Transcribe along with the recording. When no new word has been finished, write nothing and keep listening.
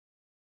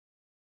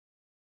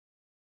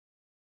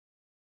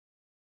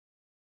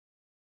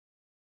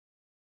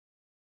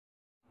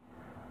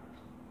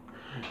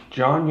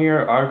John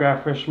here,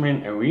 Autograph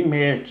Fisherman, and we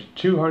made it to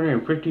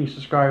 250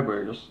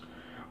 subscribers.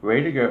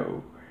 Way to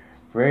go.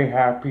 Very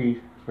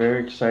happy,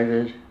 very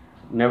excited.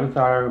 Never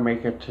thought I would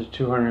make it to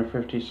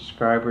 250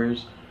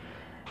 subscribers.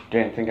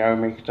 Didn't think I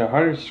would make it to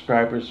 100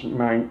 subscribers,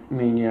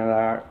 meaning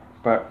that.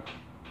 But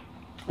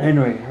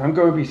anyway, I'm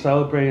going to be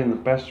celebrating the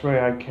best way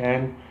I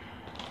can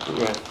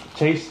with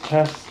taste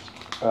test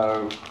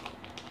of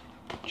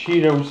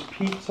Cheetos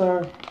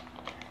Pizza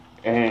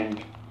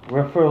and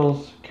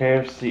Ruffles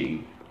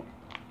KFC.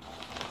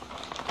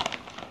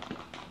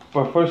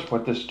 But first,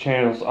 what this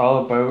channel is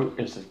all about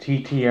is the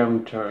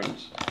TTM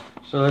turns.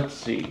 So let's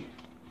see.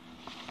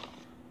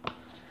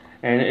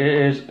 And it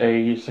is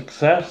a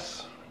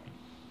success.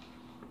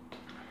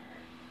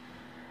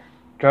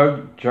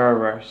 Doug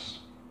Jarvis.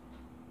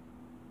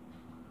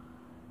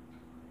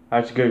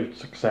 That's a good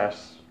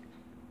success.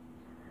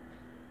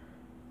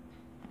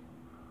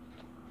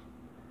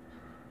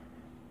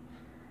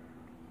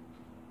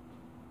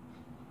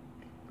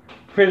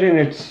 Fitting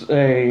it's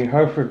a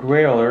Hartford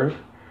Whaler,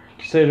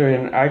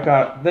 considering I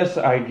got this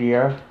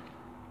idea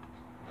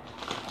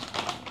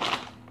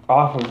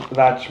off of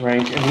That's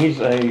Rank, and he's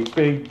a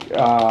big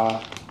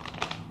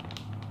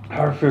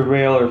Hartford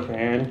Whaler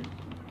fan.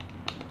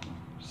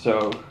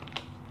 So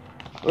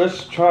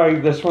let's try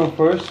this one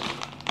first.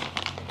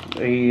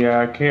 The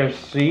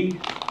KFC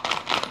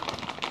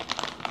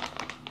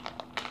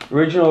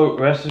original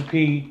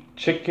recipe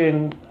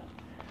chicken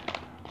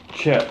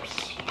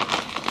chips.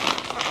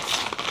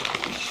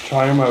 Let's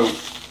try them out.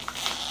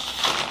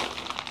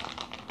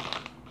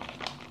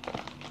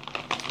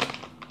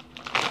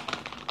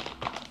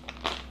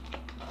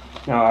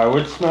 Now I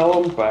would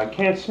smell them, but I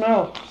can't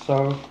smell,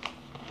 so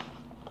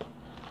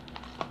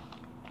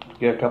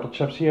get a couple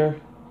chips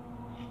here.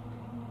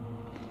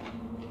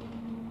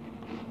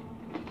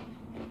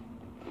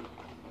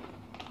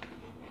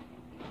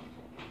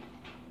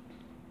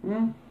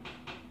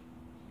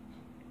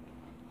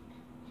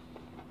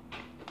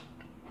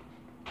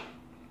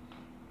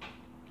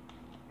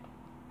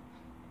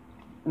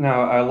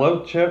 Now I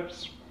love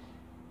chips.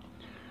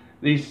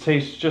 These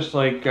taste just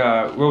like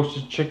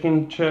roasted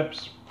chicken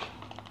chips.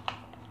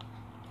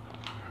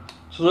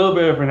 It's a little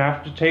bit of an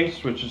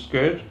aftertaste, which is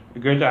good. A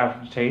good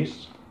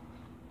aftertaste.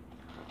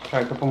 Try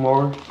a couple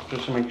more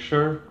just to make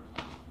sure.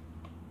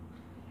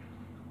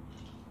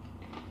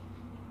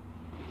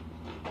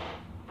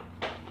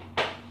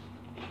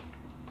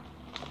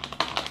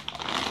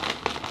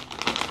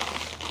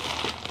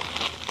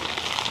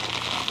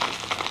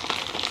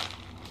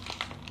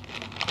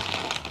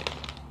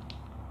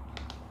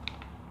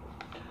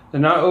 They're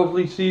not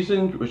overly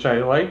seasoned, which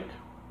I like.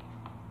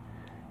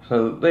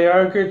 So they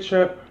are a good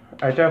chip.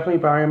 I definitely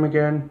buy them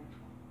again.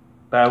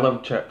 But I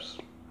love chips.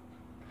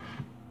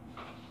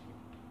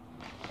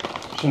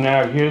 So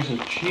now here's a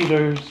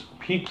Cheetos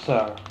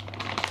pizza.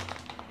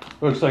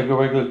 Looks like a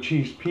regular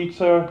cheese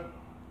pizza.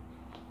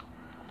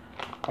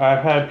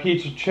 I've had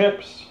pizza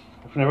chips.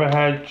 I've never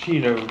had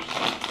Cheetos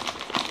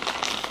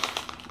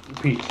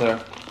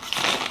pizza.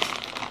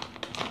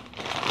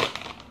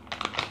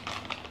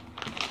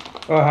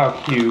 Oh, how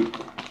cute.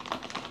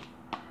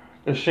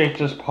 It's shaped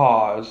as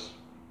paws.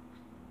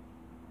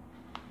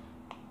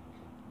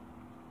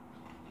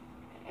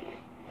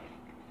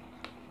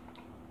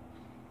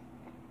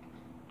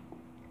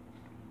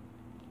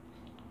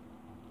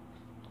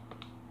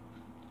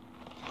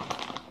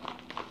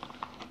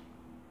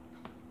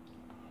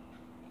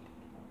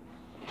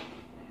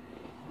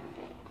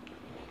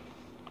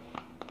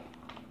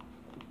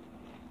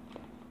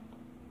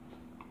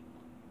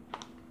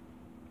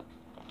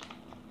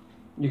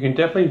 You can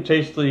definitely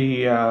taste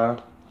the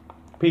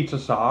pizza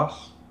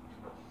sauce.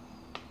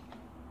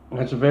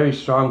 It's a very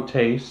strong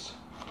taste.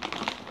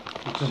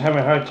 I'm just having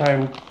a hard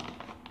time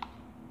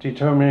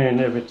determining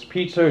if it's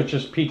pizza or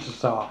just pizza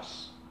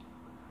sauce.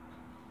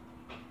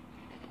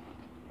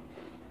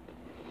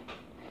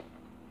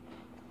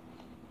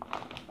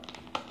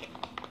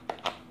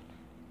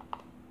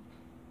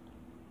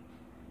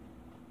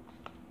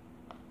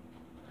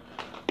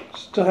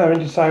 Still haven't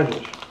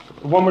decided.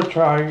 One more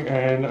try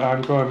and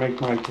I'm going to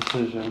make my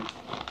decision.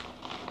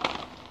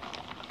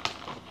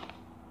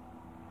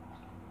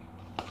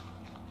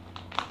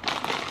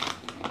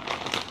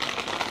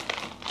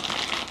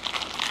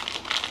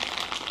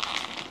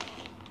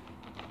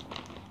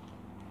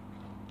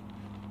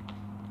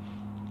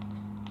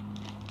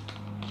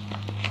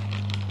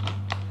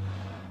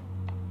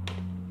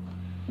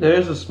 There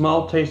is a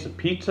small taste of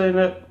pizza in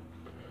it,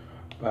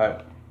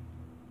 but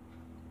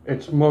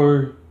it's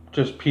more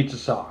just pizza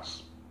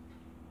sauce.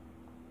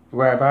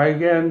 Would I buy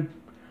again?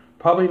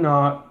 Probably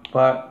not,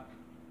 but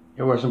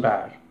it wasn't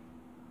bad.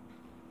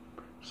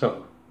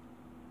 So,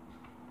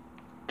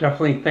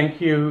 definitely thank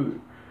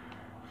you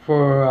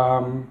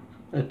for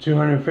the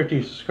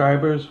 250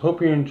 subscribers.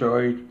 Hope you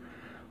enjoyed.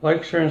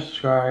 Like, share, and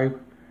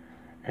subscribe.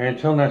 And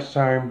until next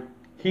time,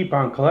 keep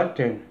on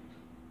collecting.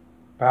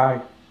 Bye.